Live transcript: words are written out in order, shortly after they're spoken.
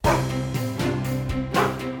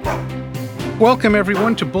Welcome,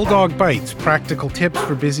 everyone, to Bulldog Bites, practical tips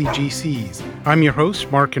for busy GCs. I'm your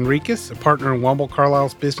host, Mark Enriquez, a partner in Womble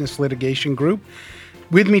Carlyle's business litigation group.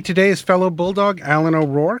 With me today is fellow Bulldog Alan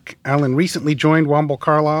O'Rourke. Alan recently joined Womble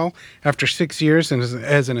Carlyle after 6 years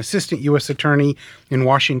as an assistant U.S. attorney in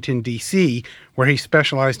Washington, D.C., where he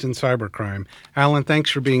specialized in cybercrime. Alan,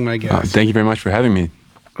 thanks for being my guest. Thank you very much for having me.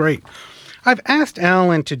 Great. I've asked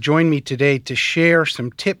Alan to join me today to share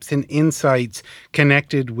some tips and insights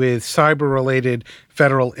connected with cyber-related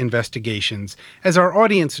federal investigations. As our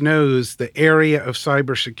audience knows, the area of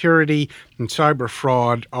cybersecurity and cyber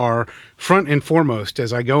fraud are front and foremost.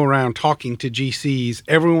 As I go around talking to GCs,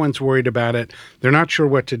 everyone's worried about it. They're not sure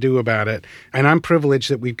what to do about it. And I'm privileged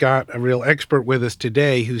that we've got a real expert with us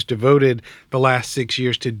today who's devoted the last 6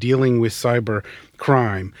 years to dealing with cyber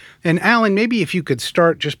crime. And Alan, maybe if you could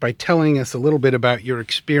start just by telling us a little bit about your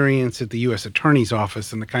experience at the U.S. Attorney's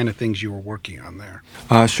Office and the kind of things you were working on there.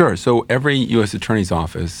 Sure. So every U.S. Attorney's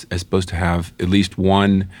Office is supposed to have at least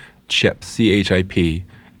one CHIP, C-H-I-P,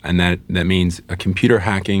 and that means a computer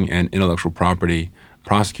hacking and intellectual property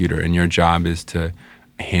prosecutor. And your job is to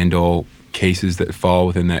handle cases that fall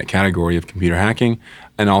within that category of computer hacking,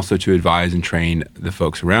 and also to advise and train the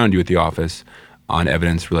folks around you at the office on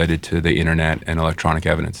evidence related to the internet and electronic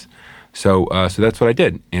evidence. So that's what I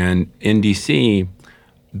did. And in D.C.,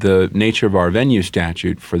 the nature of our venue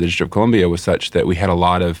statute for the District of Columbia was such that we had a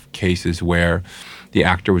lot of cases where the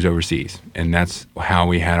actor was overseas, and that's how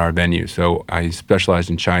we had our venue. So I specialized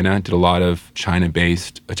in China, did a lot of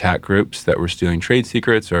China-based attack groups that were stealing trade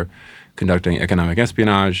secrets or conducting economic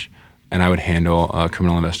espionage, and I would handle a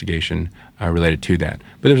criminal investigation related to that.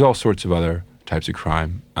 But there's all sorts of other types of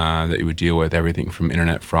crime that you would deal with, everything from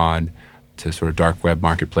internet fraud to sort of dark web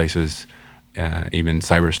marketplaces, even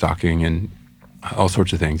cyber stalking and all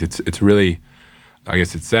sorts of things. It's really, I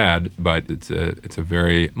guess it's sad, but it's a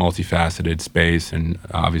very multifaceted space and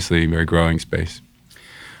obviously very growing space.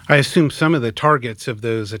 I assume some of the targets of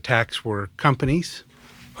those attacks were companies?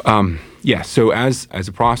 Yes. So as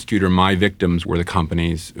a prosecutor, my victims were the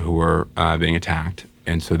companies who were being attacked.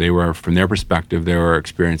 And so they were, from their perspective, they were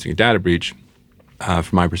experiencing a data breach.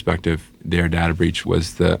 From my perspective, their data breach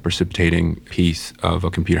was the precipitating piece of a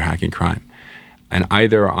computer hacking crime. And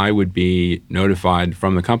either I would be notified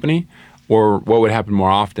from the company, or what would happen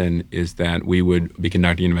more often is that we would be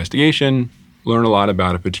conducting an investigation, learn a lot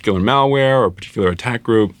about a particular malware or a particular attack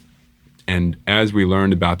group, and as we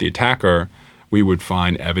learned about the attacker, we would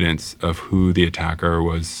find evidence of who the attacker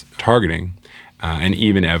was targeting, and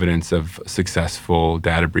even evidence of successful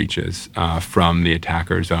data breaches from the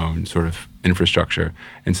attacker's own sort of infrastructure.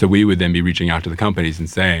 And so we would then be reaching out to the companies and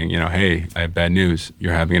saying, hey, I have bad news.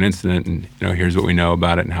 You're having an incident, and here's what we know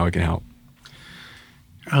about it and how we can help.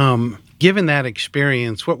 Given that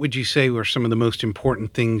experience, what would you say were some of the most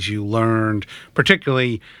important things you learned,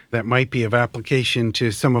 particularly that might be of application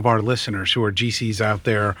to some of our listeners who are GCs out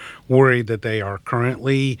there worried that they are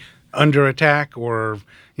currently under attack or,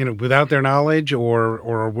 without their knowledge or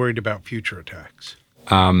are worried about future attacks?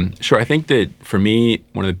 Sure. I think that for me,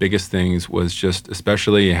 one of the biggest things was just,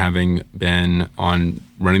 especially having been on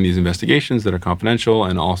running these investigations that are confidential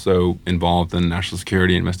and also involved in national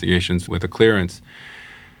security investigations with a clearance,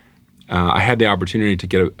 I had the opportunity to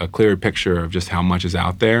get a clearer picture of just how much is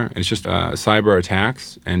out there. And it's just cyber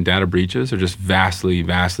attacks and data breaches are just vastly,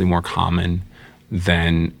 vastly more common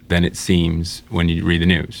than it seems when you read the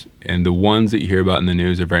news. And the ones that you hear about in the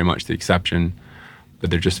news are very much the exception, but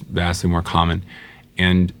they're just vastly more common.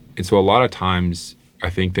 And so a lot of times, I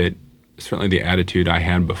think that certainly the attitude I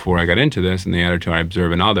had before I got into this and the attitude I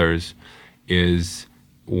observe in others is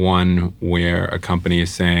one where a company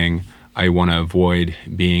is saying, I want to avoid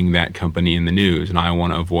being that company in the news, and I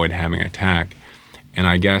want to avoid having an attack. And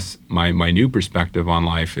I guess my new perspective on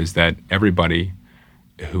life is that everybody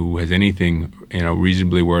who has anything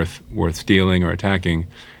reasonably worth stealing or attacking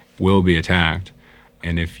will be attacked.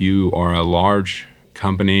 And if you are a large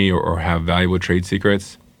company or have valuable trade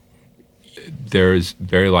secrets, there's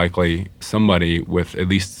very likely somebody with at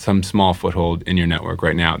least some small foothold in your network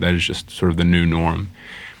right now. That is just sort of the new norm.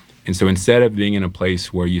 And so instead of being in a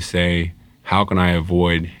place where you say, how can I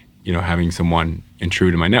avoid, having someone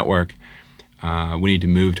intrude in my network, we need to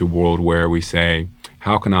move to a world where we say,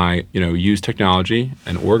 how can I, use technology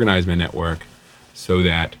and organize my network so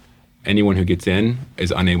that anyone who gets in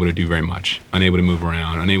is unable to do very much, unable to move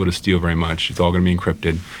around, unable to steal very much. It's all going to be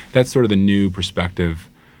encrypted. That's sort of the new perspective.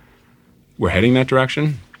 We're heading that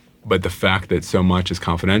direction, but the fact that so much is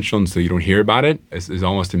confidential and so you don't hear about it is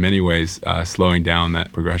almost in many ways slowing down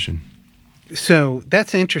that progression. So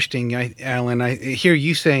that's interesting, Alan. I hear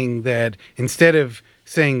you saying that instead of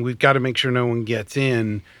saying we've got to make sure no one gets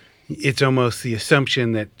in, it's almost the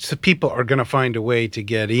assumption that people are going to find a way to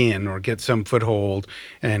get in or get some foothold.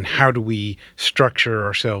 And how do we structure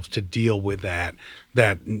ourselves to deal with that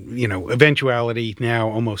eventuality, now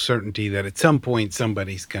almost certainty that at some point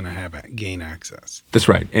somebody's going to gain access? That's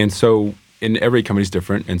right. And so every company is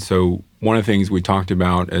different. And so one of the things we talked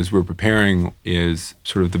about as we're preparing is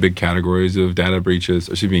sort of the big categories of data breaches,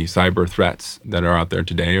 cyber threats that are out there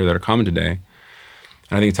today or that are common today.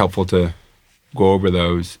 And I think it's helpful to go over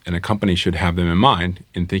those, and a company should have them in mind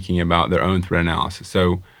in thinking about their own threat analysis.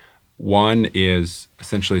 So one is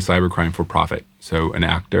essentially cybercrime for profit. So an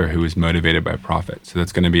actor who is motivated by profit. So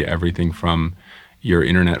that's going to be everything from your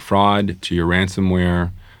internet fraud to your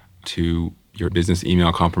ransomware to your business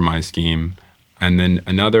email compromise scheme. And then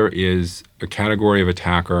another is a category of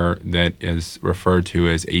attacker that is referred to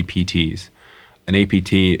as APTs. An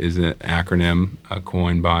APT is an acronym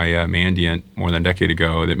coined by Mandiant more than a decade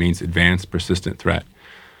ago that means Advanced Persistent Threat.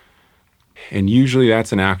 And usually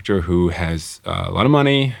that's an actor who has a lot of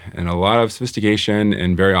money and a lot of sophistication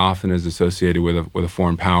and very often is associated with a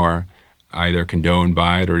foreign power, either condoned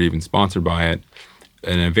by it or even sponsored by it.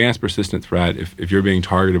 An advanced persistent threat, if you're being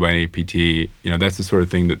targeted by an APT, that's the sort of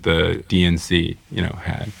thing that the DNC,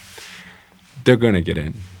 had. They're going to get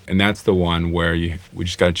in. And that's the one where we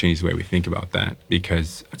just got to change the way we think about that,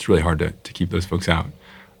 because it's really hard to keep those folks out.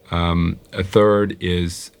 A third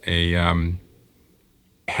is a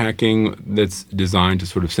hacking that's designed to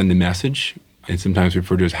sort of send a message, and sometimes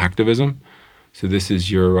referred to as hacktivism. So this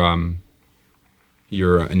is your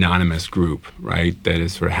anonymous group, right? That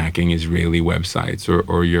is sort of hacking Israeli websites, or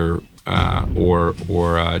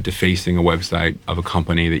defacing a website of a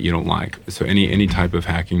company that you don't like. So any type of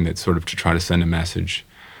hacking that's sort of to try to send a message.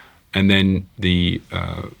 And then the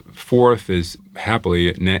fourth is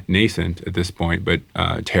happily nascent at this point, but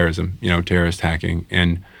terrorism, terrorist hacking.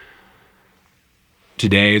 And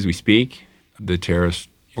today, as we speak, the terrorist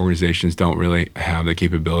organizations don't really have the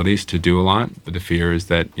capabilities to do a lot. But the fear is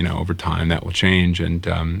that, over time that will change. And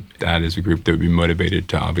that is a group that would be motivated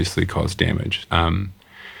to obviously cause damage. And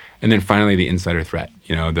then finally, the insider threat,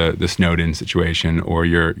 the Snowden situation, or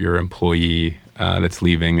your employee that's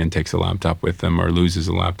leaving and takes a laptop with them or loses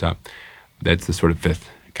a laptop. That's the sort of fifth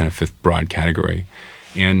broad category.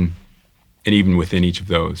 And even within each of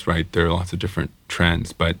those, right, there are lots of different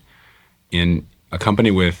trends. But in a company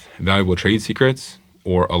with valuable trade secrets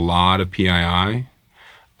or a lot of PII,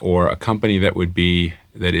 or a company that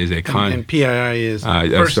is a and PII is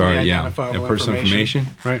personally identifiable personal information,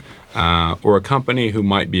 right? Or a company who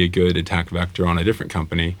might be a good attack vector on a different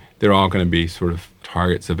company, they're all going to be sort of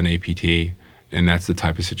targets of an APT. And that's the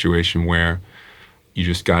type of situation where you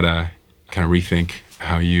just got to kind of rethink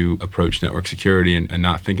how you approach network security and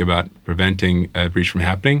not think about preventing a breach from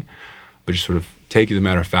happening, but just sort of take it as a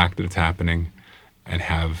matter of fact that it's happening and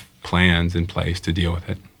have plans in place to deal with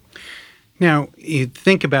it. Now, you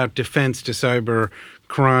think about defense to cyber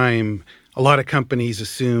crime. A lot of companies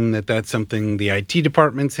assume that that's something the IT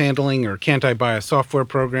department's handling, or can't I buy a software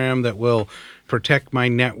program that will protect my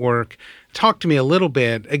network? Talk to me a little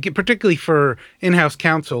bit, particularly for in-house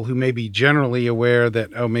counsel who may be generally aware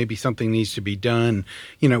that, maybe something needs to be done.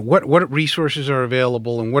 What resources are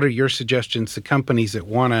available, and what are your suggestions to companies that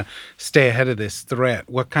want to stay ahead of this threat?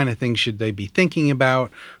 What kind of things should they be thinking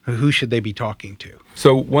about? Who should they be talking to?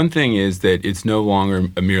 So one thing is that it's no longer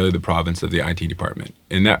merely the province of the IT department.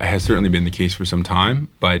 And that has certainly been the case for some time,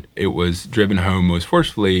 but it was driven home most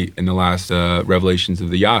forcefully in the last revelations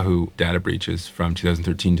of the Yahoo data breaches from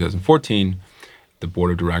 2013, 2014. The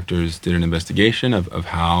board of directors did an investigation of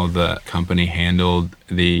how the company handled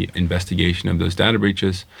the investigation of those data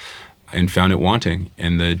breaches and found it wanting.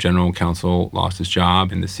 And the general counsel lost his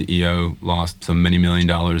job, and the CEO lost some many $1 million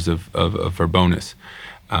for bonus.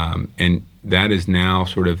 And that is now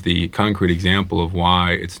sort of the concrete example of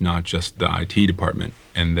why it's not just the IT department,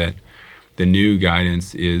 and that the new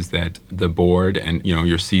guidance is that the board and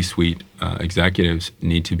your C-suite executives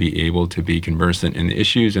need to be able to be conversant in the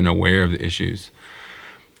issues and aware of the issues.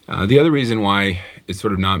 The other reason why it's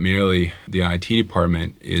sort of not merely the IT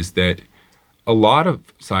department is that a lot of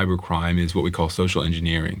cybercrime is what we call social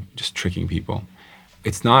engineering, just tricking people.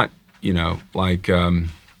 It's not, like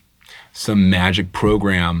some magic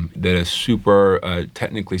program that a super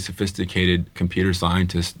technically sophisticated computer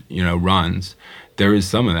scientist, runs. There is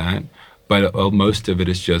some of that, but most of it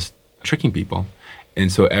is just tricking people.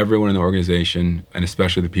 And so everyone in the organization, and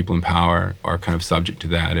especially the people in power, are kind of subject to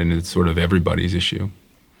that, and it's sort of everybody's issue.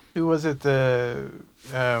 Who was it? What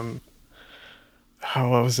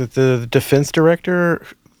was it? The defense director?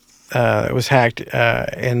 It was hacked,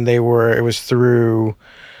 and it was through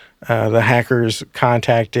the hackers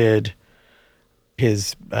contacted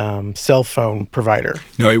his cell phone provider.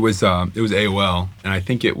 No, it was AOL, and I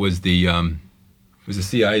think it was the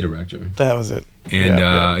CIA director. That was it.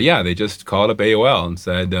 And they just called up AOL and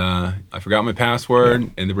said, I forgot my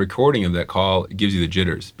password. And the recording of that call gives you the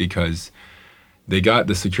jitters because they got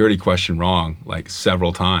the security question wrong like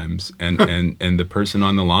several times. And, and the person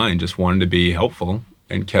on the line just wanted to be helpful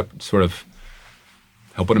and kept sort of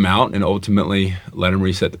helping him out and ultimately let him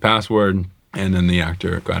reset the password. And then the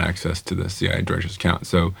actor got access to the CIA director's account.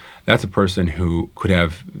 So that's a person who could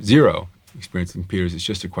have zero experience in computers. It's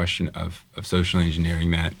just a question of social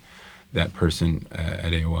engineering that person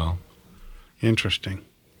at AOL. Interesting.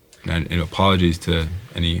 And apologies to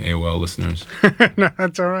any AOL listeners. No,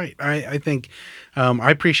 that's all right. I think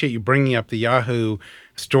I appreciate you bringing up the Yahoo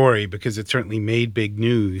story because it certainly made big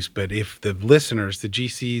news. But if the listeners, the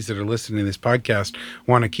GCs that are listening to this podcast,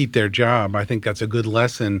 want to keep their job, I think that's a good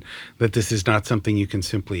lesson that this is not something you can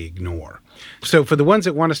simply ignore. So for the ones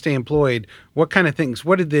that want to stay employed, what kind of things,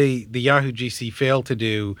 what did the Yahoo GC fail to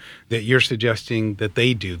do that you're suggesting that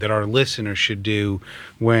they do, that our listeners should do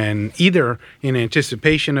when either in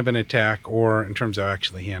anticipation of an attack or in terms of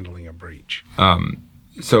actually handling a breach?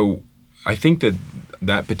 So I think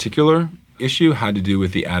that particular issue had to do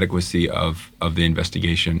with the adequacy of the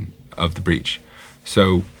investigation of the breach.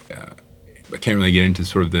 So I can't really get into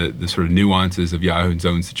sort of the sort of nuances of Yahoo's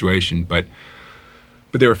own situation, but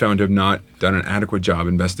they were found to have not done an adequate job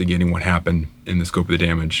investigating what happened in the scope of the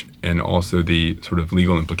damage and also the sort of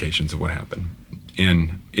legal implications of what happened.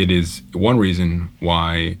 And it is one reason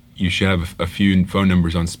why you should have a few phone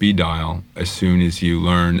numbers on speed dial as soon as you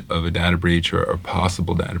learn of a data breach or a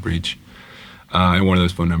possible data breach. And one of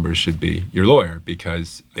those phone numbers should be your lawyer,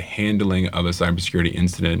 because the handling of a cybersecurity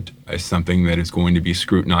incident is something that is going to be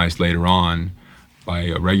scrutinized later on by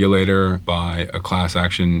a regulator, by a class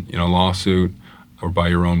action lawsuit, or by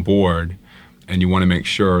your own board. And you want to make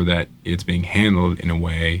sure that it's being handled in a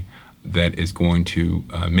way that is going to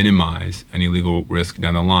minimize any legal risk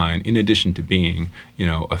down the line, in addition to being,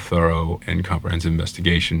 a thorough and comprehensive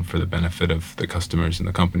investigation for the benefit of the customers and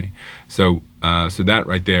the company. So that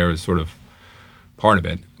right there is sort of part of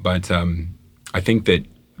it. But I think that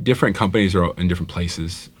different companies are in different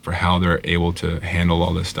places for how they're able to handle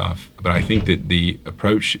all this stuff. But I think that the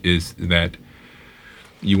approach is that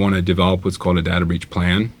you want to develop what's called a data breach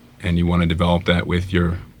plan, and you want to develop that with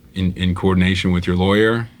in coordination with your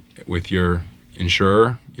lawyer, with your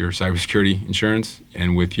insurer, your cybersecurity insurance,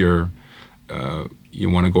 and with your, you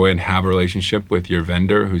want to go ahead and have a relationship with your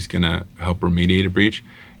vendor who's going to help remediate a breach.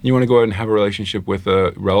 You want to go ahead and have a relationship with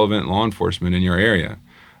relevant law enforcement in your area.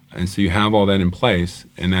 And so you have all that in place,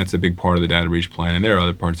 and that's a big part of the data breach plan, and there are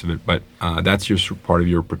other parts of it, but that's just part of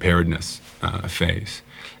your preparedness phase.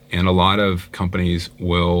 And a lot of companies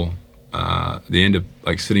will, they end up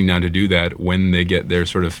like sitting down to do that when they get their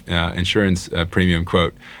sort of insurance premium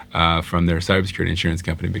quote from their cybersecurity insurance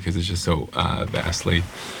company, because it's just so vastly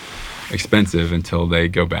expensive, until they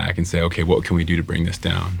go back and say, okay, what can we do to bring this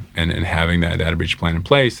down? And having that data breach plan in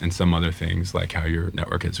place and some other things like how your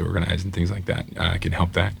network is organized and things like that can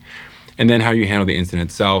help that. And then how you handle the incident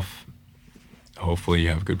itself. Hopefully you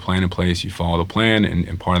have a good plan in place, you follow the plan,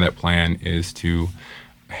 and part of that plan is to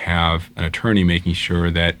have an attorney making sure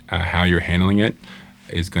that how you're handling it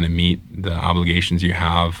is going to meet the obligations you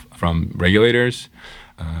have from regulators,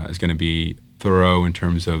 is going to be thorough in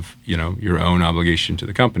terms of your own obligation to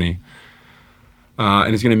the company,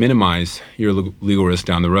 and it's going to minimize your legal risk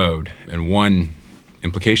down the road. And one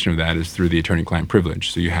implication of that is through the attorney-client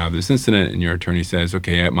privilege. So you have this incident, and your attorney says,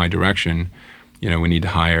 okay, at my direction, we need to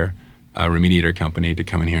hire a remediator company to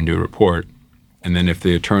come in here and do a report. And then if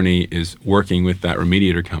the attorney is working with that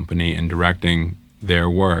remediator company and directing their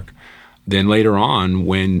work, then later on,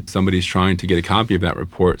 when somebody's trying to get a copy of that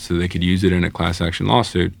report so they could use it in a class action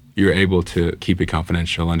lawsuit, you're able to keep it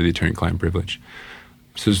confidential under the attorney-client privilege.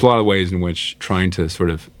 So there's a lot of ways in which trying to sort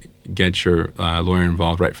of get your lawyer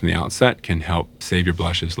involved right from the outset can help save your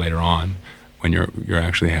blushes later on when you're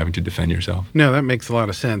actually having to defend yourself. No, that makes a lot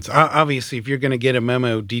of sense. Obviously, if you're going to get a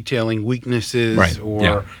memo detailing weaknesses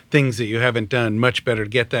or things that you haven't done, much better to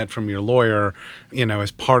get that from your lawyer,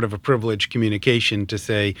 as part of a privileged communication to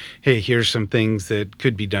say, hey, here's some things that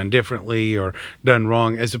could be done differently or done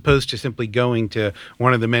wrong, as opposed to simply going to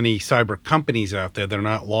one of the many cyber companies out there that are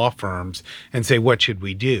not law firms and say, what should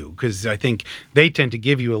we do? Because I think they tend to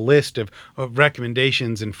give you a list of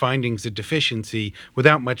recommendations and findings of deficiency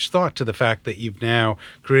without much thought to the fact that you've now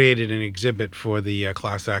created an exhibit for the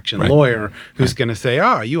class action lawyer who's going to say,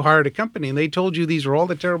 you hired a company and they told you these are all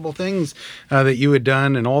the terrible things that you had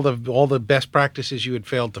done and all the best practices you had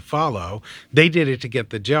failed to follow. They did it to get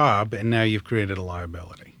the job, and now you've created a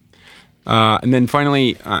liability. And then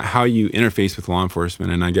finally, how you interface with law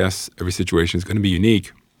enforcement. And I guess every situation is going to be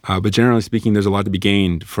unique. But generally speaking, there's a lot to be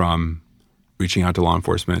gained from reaching out to law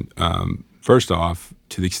enforcement. First off,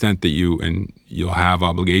 to the extent that you'll have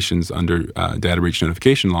obligations under data breach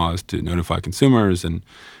notification laws to notify consumers and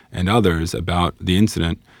others about the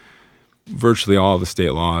incident, virtually all of the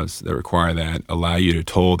state laws that require that allow you to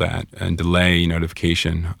toll that and delay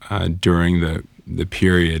notification during the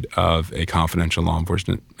period of a confidential law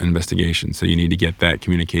enforcement investigation. So you need to get that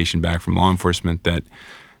communication back from law enforcement that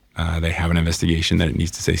they have an investigation, that it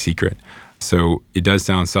needs to stay secret. So it does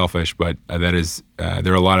sound selfish, but there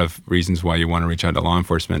are a lot of reasons why you want to reach out to law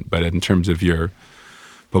enforcement. But in terms of your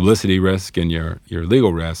publicity risk and your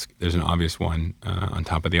legal risk, there's an obvious one on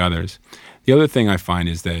top of the others. The other thing I find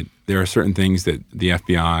is that there are certain things that the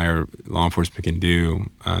FBI or law enforcement can do,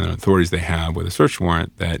 authorities they have with a search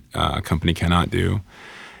warrant that a company cannot do.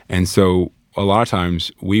 And so a lot of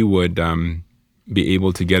times we would be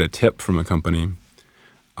able to get a tip from a company,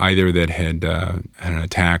 either that had an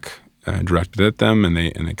attack directed at them and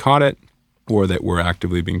they caught it, or that were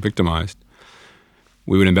actively being victimized.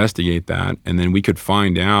 We would investigate that, and then we could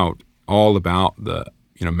find out all about the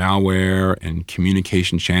malware and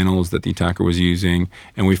communication channels that the attacker was using,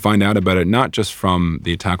 and we find out about it not just from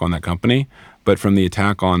the attack on that company, but from the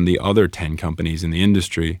attack on the other 10 companies in the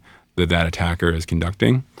industry that attacker is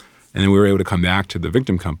conducting. And then we were able to come back to the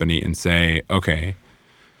victim company and say, okay,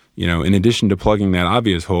 in addition to plugging that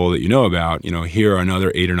obvious hole that you know about, here are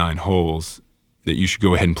another 8 or 9 holes that you should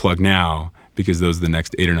go ahead and plug now, because those are the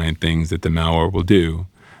next 8 or 9 things that the malware will do.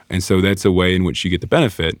 And so that's a way in which you get the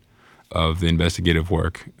benefit of the investigative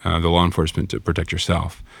work, the law enforcement, to protect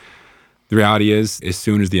yourself. The reality is, as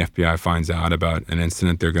soon as the FBI finds out about an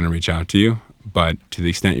incident, they're going to reach out to you. But to the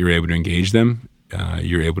extent you're able to engage them,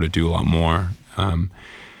 you're able to do a lot more.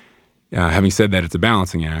 Having said that, it's a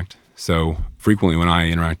balancing act. So frequently when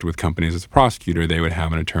I interacted with companies as a prosecutor, they would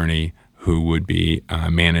have an attorney who would be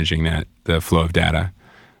managing the flow of data,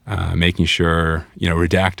 making sure,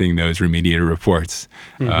 redacting those remediator reports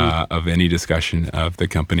of any discussion of the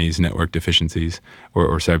company's network deficiencies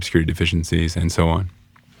or cybersecurity deficiencies and so on.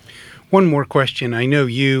 One more question. I know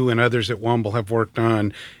you and others at Womble have worked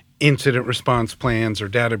on incident response plans or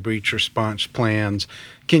data breach response plans.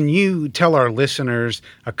 Can you tell our listeners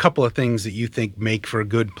a couple of things that you think make for a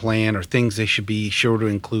good plan, or things they should be sure to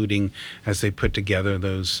including as they put together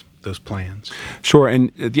those plans? Sure.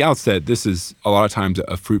 And at the outset, this is a lot of times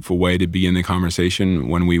a fruitful way to begin the conversation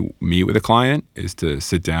when we meet with a client, is to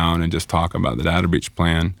sit down and just talk about the data breach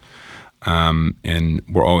plan. And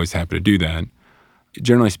we're always happy to do that.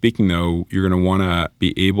 Generally speaking, though, you're going to want to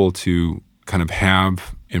be able to kind of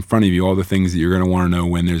have in front of you all the things that you're going to want to know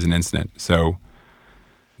when there's an incident. So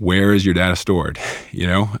where is your data stored?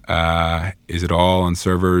 Is it all on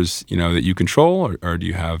servers, that you control, or do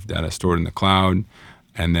you have data stored in the cloud?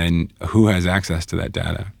 And then who has access to that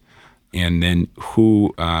data? And then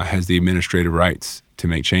who has the administrative rights to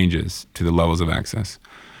make changes to the levels of access?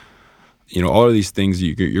 All of these things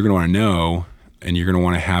you're going to want to know, and you're going to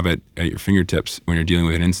want to have it at your fingertips when you're dealing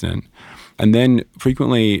with an incident. And then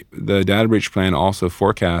frequently, the data breach plan also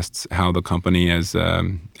forecasts how the company as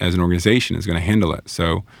an organization is going to handle it.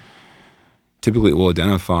 So typically, it will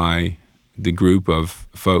identify the group of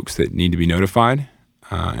folks that need to be notified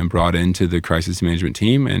and brought into the crisis management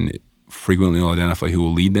team, and frequently will identify who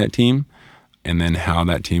will lead that team, and then how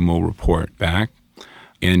that team will report back.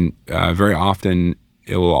 And very often,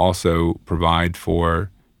 it will also provide for,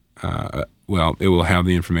 it will have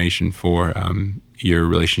the information for your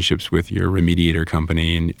relationships with your remediator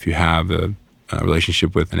company, and if you have a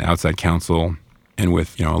relationship with an outside counsel and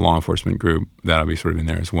with a law enforcement group, that'll be sort of in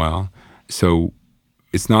there as well. So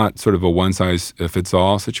it's not sort of a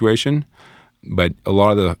one-size-fits-all situation. But a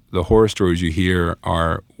lot of the horror stories you hear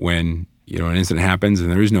are when an incident happens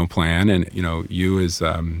and there is no plan, and you as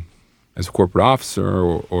a corporate officer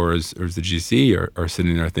or as the GC are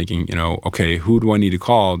sitting there thinking, okay, who do I need to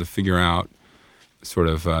call to figure out sort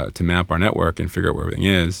of to map our network and figure out where everything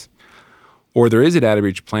is? Or there is a data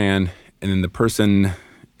breach plan, and then the person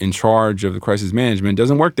in charge of the crisis management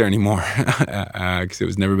doesn't work there anymore because it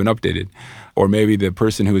was never been updated, or maybe the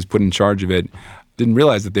person who was put in charge of it didn't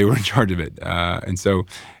realize that they were in charge of it. And so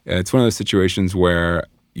it's one of those situations where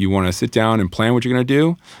you want to sit down and plan what you're going to do.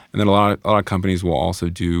 And then a lot of companies will also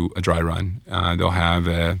do a dry run. They'll have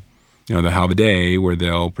a day where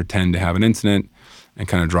they'll pretend to have an incident and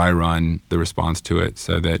kind of dry run the response to it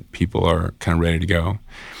so that people are kind of ready to go.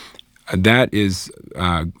 That is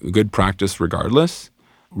good practice regardless.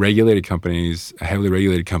 Regulated companies, heavily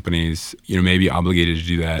regulated companies, may be obligated to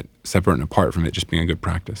do that separate and apart from it just being a good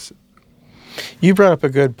practice. You brought up a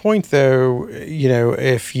good point, though.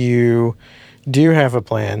 If you do have a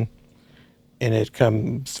plan and it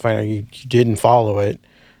comes, find out you didn't follow it,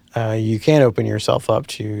 you can open yourself up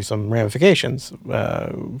to some ramifications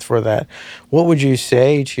for that. What would you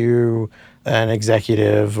say to an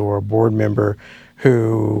executive or a board member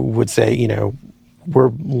who would say,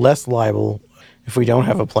 we're less liable if we don't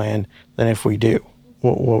have a plan than if we do?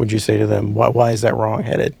 What would you say to them? Why is that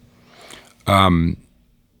wrong-headed?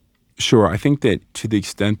 Sure. I think that to the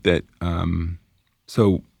extent that,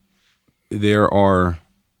 so there are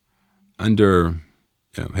under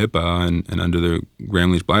HIPAA and under the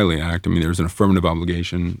Gramm-Leach-Bliley Act, there's an affirmative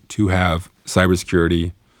obligation to have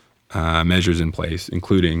cybersecurity measures in place,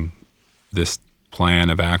 including this plan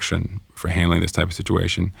of action for handling this type of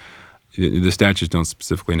situation. The statutes don't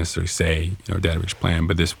specifically necessarily say, data breach plan,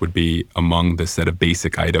 but this would be among the set of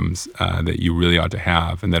basic items that you really ought to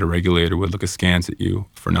have and that a regulator would look askance at you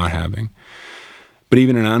for not having. But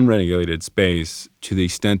even in an unregulated space, to the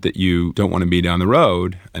extent that you don't want to be down the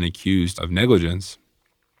road and accused of negligence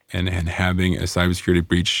and having a cybersecurity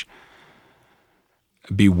breach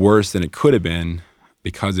be worse than it could have been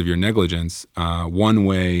because of your negligence, one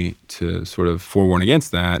way to sort of forewarn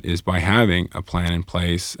against that is by having a plan in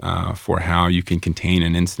place for how you can contain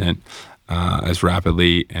an incident as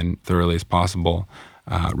rapidly and thoroughly as possible,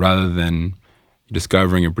 rather than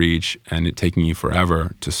discovering a breach and it taking you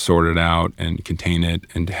forever to sort it out and contain it,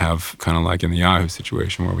 and to have kind of like in the Yahoo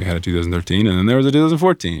situation where we had a 2013 and then there was a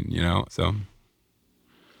 2014, so.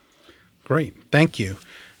 Great. Thank you.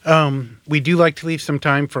 We do like to leave some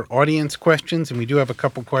time for audience questions, and we do have a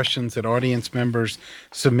couple questions that audience members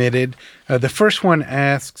submitted. The first one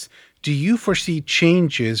asks, do you foresee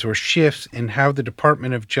changes or shifts in how the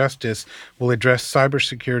Department of Justice will address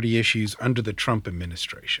cybersecurity issues under the Trump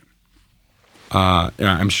administration? Yeah,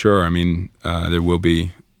 I'm sure. There will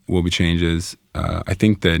be changes. I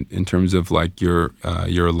think that in terms of like your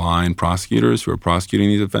line prosecutors who are prosecuting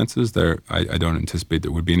these offenses, I don't anticipate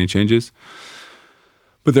there would be any changes.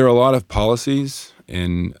 But there are a lot of policies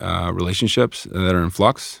and relationships that are in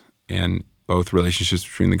flux, and both relationships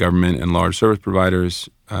between the government and large service providers,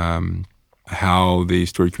 how the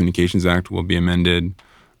Stored Communications Act will be amended,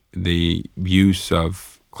 the use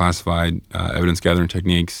of classified evidence gathering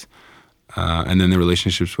techniques, and then the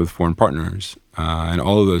relationships with foreign partners. And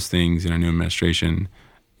all of those things in a new administration,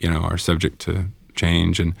 are subject to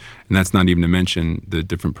change. And that's not even to mention the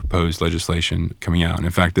different proposed legislation coming out. And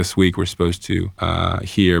in fact, this week we're supposed to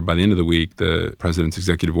hear, by the end of the week, the president's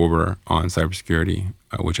executive order on cybersecurity,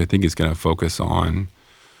 which I think is going to focus on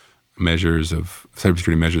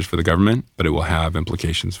cybersecurity measures for the government, but it will have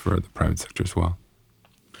implications for the private sector as well.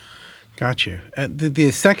 Got you.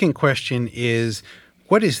 The second question is,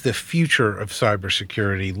 what is the future of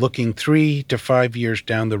cybersecurity? Looking 3 to 5 years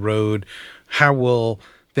down the road, how will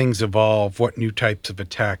things evolve? What new types of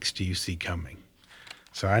attacks do you see coming?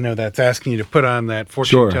 So I know that's asking you to put on that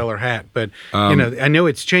fortune teller hat, but I know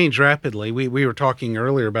it's changed rapidly. We were talking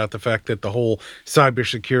earlier about the fact that the whole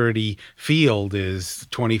cybersecurity field is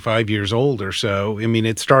 25 years old or so.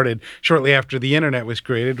 It started shortly after the internet was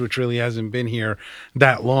created, which really hasn't been here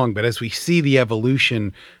that long. But as we see the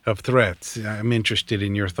evolution of threats, I'm interested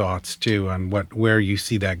in your thoughts too on where you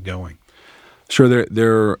see that going. Sure,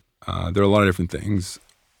 there are a lot of different things.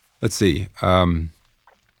 Let's see.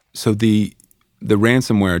 So the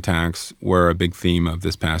ransomware attacks were a big theme of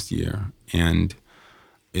this past year, and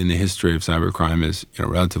in the history of cybercrime is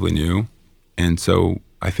relatively new. And so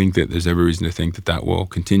I think that there's every reason to think that will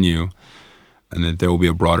continue, and that there will be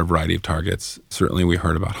a broader variety of targets. Certainly we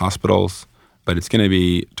heard about hospitals, but it's going to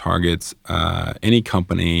be targets, any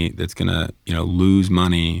company that's going to lose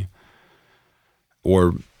money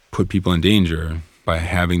or put people in danger by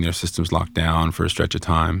having their systems locked down for a stretch of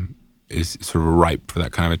time is sort of ripe for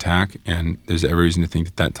that kind of attack, and there's every reason to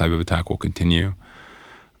think that type of attack will continue.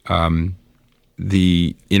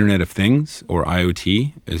 The Internet of Things, or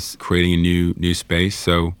IoT, is creating a new space.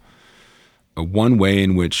 So one way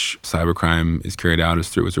in which cybercrime is carried out is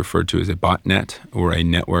through what's referred to as a botnet, or a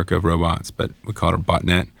network of robots, but we call it a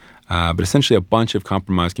botnet. But essentially a bunch of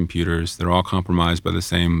compromised computers. They're all compromised by the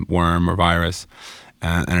same worm or virus,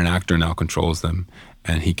 and an actor now controls them,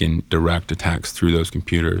 and he can direct attacks through those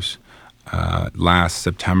computers. Last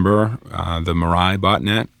September, the Mirai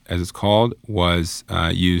botnet, as it's called, was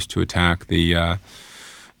used to attack the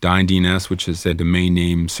DNS, which is a domain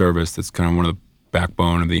name service that's kind of one of the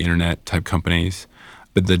backbone of the internet type companies.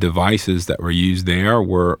 But the devices that were used there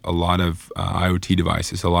were a lot of IoT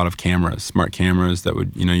devices, a lot of cameras, smart cameras that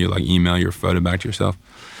would, you like email your photo back to yourself.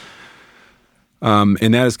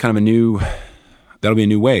 And that is kind of a new that'll be a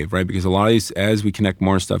new wave, right? Because a lot of these, as we connect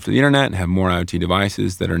more stuff to the internet and have more IoT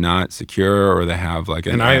devices that are not secure or they have like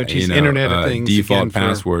an IoT's Internet of Things default again,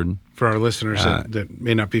 password. For our listeners that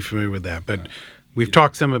may not be familiar with that, but we've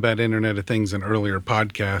talked some about Internet of Things in earlier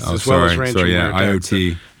podcasts, well as ransomware attacks.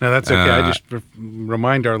 IoT. No, that's okay. I just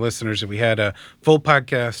remind our listeners that we had a full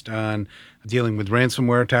podcast on dealing with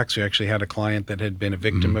ransomware attacks. We actually had a client that had been a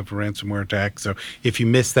victim of a ransomware attack. So if you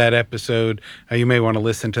missed that episode, you may want to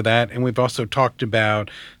listen to that. And we've also talked about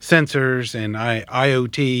sensors and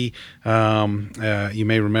IoT. You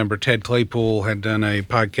may remember Ted Claypool had done a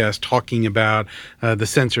podcast talking about the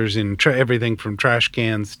sensors in everything from trash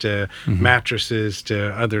cans to mattresses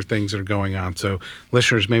to other things that are going on. So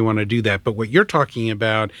listeners may want to do that. But what you're talking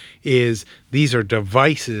about is these are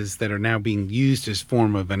devices that are now being used as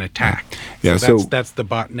form of an attack. Yeah, so that's the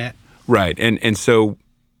botnet. Right. And so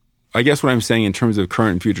I guess what I'm saying in terms of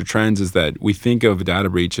current and future trends is that we think of a data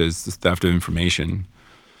breach as the theft of information.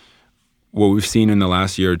 What we've seen in the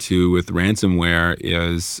last year or two with ransomware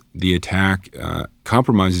is the attack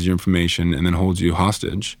compromises your information and then holds you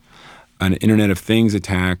hostage. An Internet of Things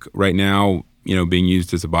attack right now, being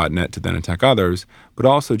used as a botnet to then attack others, but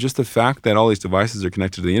also just the fact that all these devices are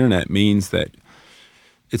connected to the internet means that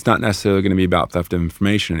it's not necessarily going to be about theft of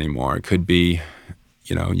information anymore. It could be,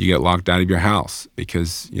 you get locked out of your house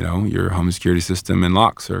because, your home security system and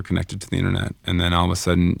locks are connected to the internet. And then all of a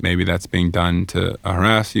sudden, maybe that's being done to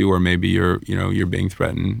harass you, or maybe you're being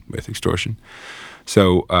threatened with extortion.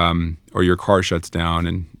 So, or your car shuts down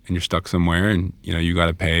and you're stuck somewhere and, you got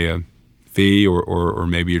to pay a fee or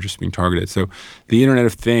maybe you're just being targeted. So the Internet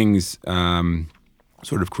of Things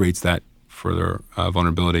sort of creates that further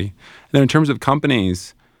vulnerability. And then in terms of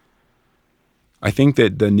companies, I think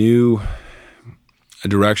that the new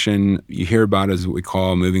direction you hear about is what we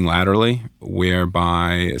call moving laterally,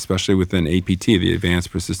 whereby, especially within APT, the Advanced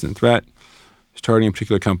Persistent Threat, starting a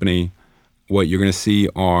particular company, what you're going to see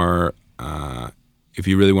are, if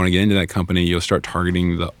you really want to get into that company, you'll start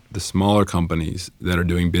targeting the smaller companies that are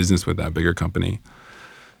doing business with that bigger company,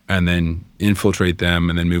 and then infiltrate them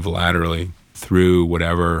and then move laterally through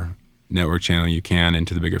whatever network channel you can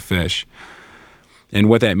into the bigger fish. And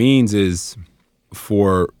what that means is,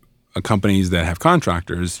 for companies that have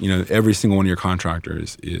contractors, every single one of your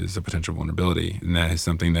contractors is a potential vulnerability. And that is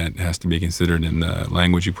something that has to be considered in the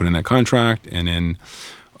language you put in that contract and in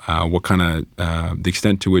what kind of, the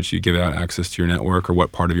extent to which you give out access to your network or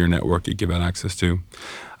what part of your network you give out access to.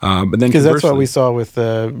 But then because that's what we saw with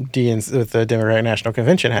the Democratic National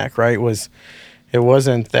Convention hack, right? It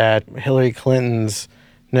wasn't that Hillary Clinton's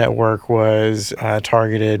network was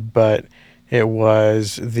targeted, but it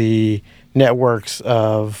was the networks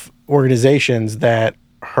of organizations that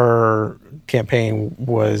her campaign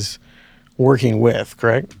was working with,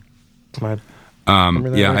 correct? Yeah,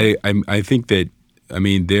 right? I think that,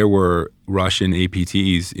 there were Russian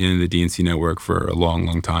APTs in the DNC network for a long,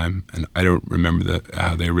 long time, and I don't remember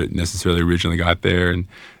how they necessarily originally got there, and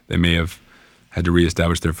they may have had to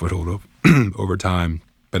reestablish their foothold over time.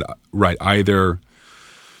 But either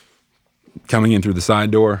coming in through the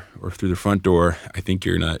side door or through the front door, I think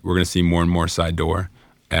we're going to see more and more side door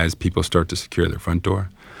as people start to secure their front door.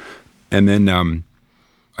 And then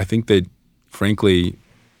I think that, frankly,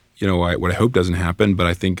 what I hope doesn't happen, but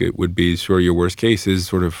I think it would be sort of your worst case is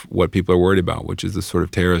sort of what people are worried about, which is the sort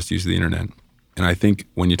of terrorist use of the internet. And I think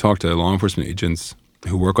when you talk to law enforcement agents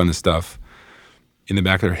who work on this stuff, in the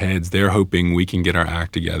back of their heads, they're hoping we can get our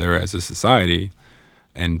act together as a society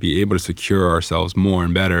and be able to secure ourselves more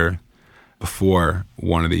and better before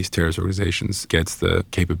one of these terrorist organizations gets the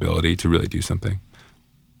capability to really do something.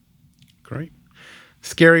 Great.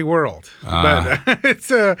 Scary world, but it's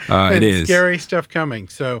scary stuff coming.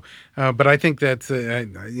 So, but I think that's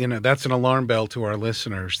that's an alarm bell to our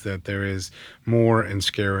listeners that there is more and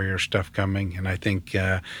scarier stuff coming, and I think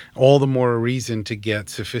all the more reason to get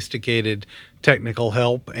sophisticated technical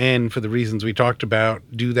help, and for the reasons we talked about,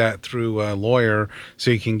 do that through a lawyer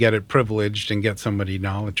so you can get it privileged and get somebody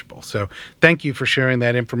knowledgeable. So thank you for sharing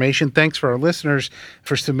that information. Thanks for our listeners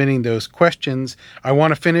for submitting those questions. I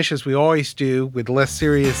want to finish, as we always do, with the less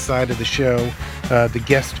serious side of the show, the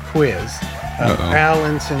guest quiz.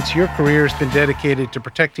 Alan, since your career has been dedicated to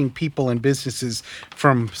protecting people and businesses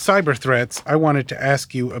from cyber threats, I wanted to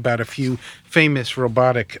ask you about a few famous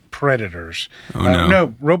robotic predators. Oh, no.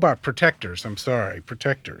 No, robot protectors. I'm sorry,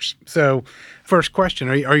 protectors. So, first question: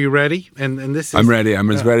 Are you ready? And this is I'm ready.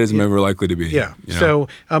 I'm as ready as I'm ever likely to be. yeah. you know? So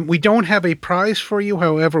we don't have a prize for you.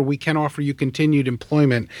 However, we can offer you continued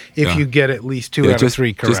employment if you get at least two out of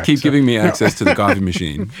three correct. Just keep giving me access to the coffee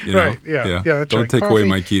machine. You know? Right. Yeah. That's Don't right. take away Coffee,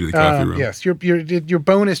 my key to the coffee room. Yes. Your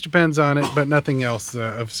bonus depends on it, but nothing else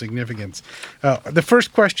of significance. The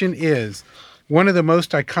first question is: one of the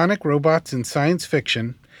most iconic robots in science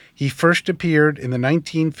fiction. He first appeared in the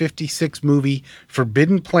 1956 movie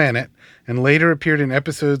Forbidden Planet and later appeared in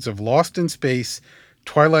episodes of Lost in Space,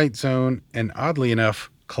 Twilight Zone, and oddly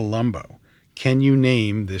enough, Columbo. Can you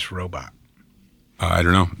name this robot? I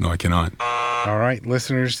don't know. No, I cannot. All right,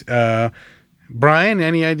 listeners. Brian,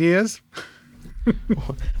 any ideas?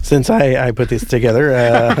 Since I put this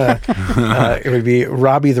together, it would be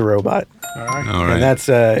Robbie the Robot. All right. All right. And that's,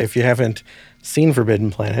 if you haven't seen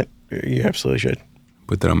Forbidden Planet, you absolutely should.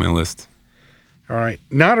 Put that on my list. All right.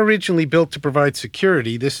 Not originally built to provide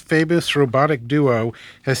security, this famous robotic duo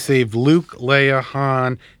has saved Luke, Leia,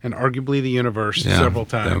 Han, and arguably the universe several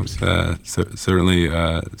times. That was certainly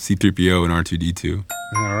C-3PO and R2-D2.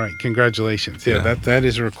 All right. Congratulations. Yeah. That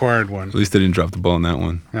is a required one. At least I didn't drop the ball on that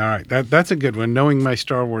one. All right. That's a good one. Knowing my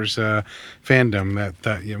Star Wars fandom,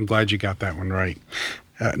 I'm glad you got that one right.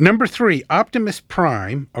 Number 3, Optimus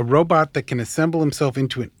Prime, a robot that can assemble himself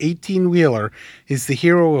into an 18-wheeler, is the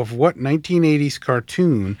hero of what 1980s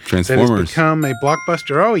cartoon that Transformers. has become a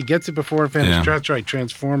blockbuster? Oh, he gets it before it finished. Yeah. That's right.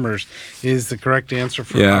 Transformers is the correct answer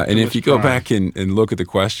for Yeah, Optimus and if you go Prime. back and look at the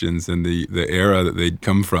questions and the era that they'd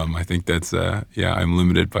come from, I think that's, I'm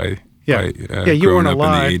limited by... Yeah, you growing weren't up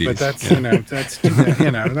alive, in the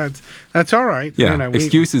 80s. but that's all right. Yeah,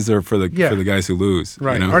 excuses are for the guys who lose.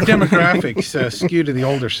 Right. You know? Our demographics skew to the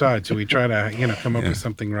older side, so we try to, come up with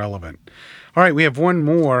something relevant. All right, we have one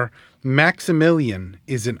more. Maximilian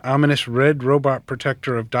is an ominous red robot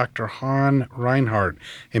protector of Dr. Han Reinhardt,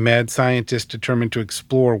 a mad scientist determined to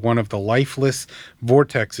explore one of the lifeless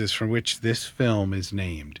vortexes from which this film is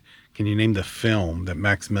named. Can you name the film that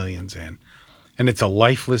Maximilian's in? And it's a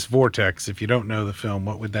lifeless vortex. If you don't know the film,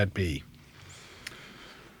 what would that be?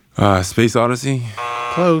 Space Odyssey?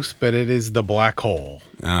 Close, but it is The Black Hole.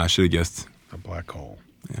 I should have guessed. The Black Hole.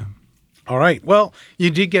 Yeah. All right. Well, you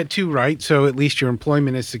did get 2 right, so at least your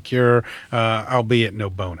employment is secure, albeit no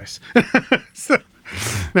bonus.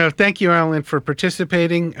 No, thank you, Alan, for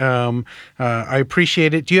participating. I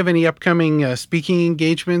appreciate it. Do you have any upcoming speaking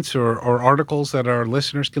engagements or articles that our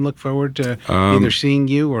listeners can look forward to either seeing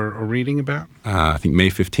you or reading about? I think May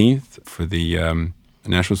 15th for the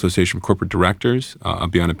National Association of Corporate Directors. I'll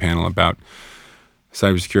be on a panel about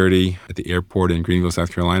cybersecurity at the airport in Greenville,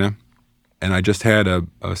 South Carolina. And I just had a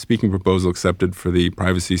speaking proposal accepted for the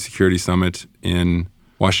Privacy Security Summit in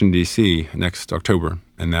Washington, D.C. next October.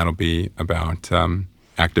 And that'll be about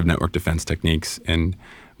active network defense techniques. And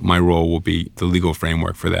my role will be the legal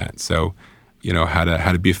framework for that. So, how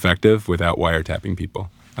to be effective without wiretapping people.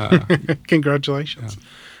 Congratulations. Yeah.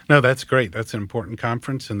 No, that's great. That's an important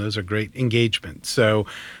conference, and those are great engagements. So,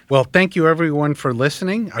 well, thank you, everyone, for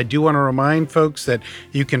listening. I do want to remind folks that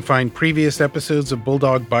you can find previous episodes of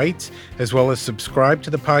Bulldog Bites, as well as subscribe to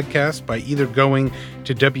the podcast by either going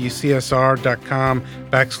to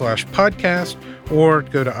wcsr.com/podcast or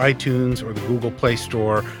go to iTunes or the Google Play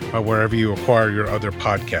Store or wherever you acquire your other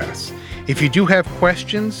podcasts. If you do have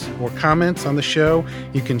questions or comments on the show,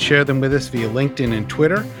 you can share them with us via LinkedIn and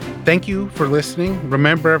Twitter. Thank you for listening.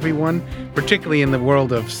 Remember, everyone, particularly in the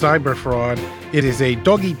world of cyber fraud, it is a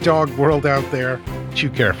dog-eat-dog world out there.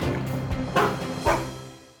 Chew carefully.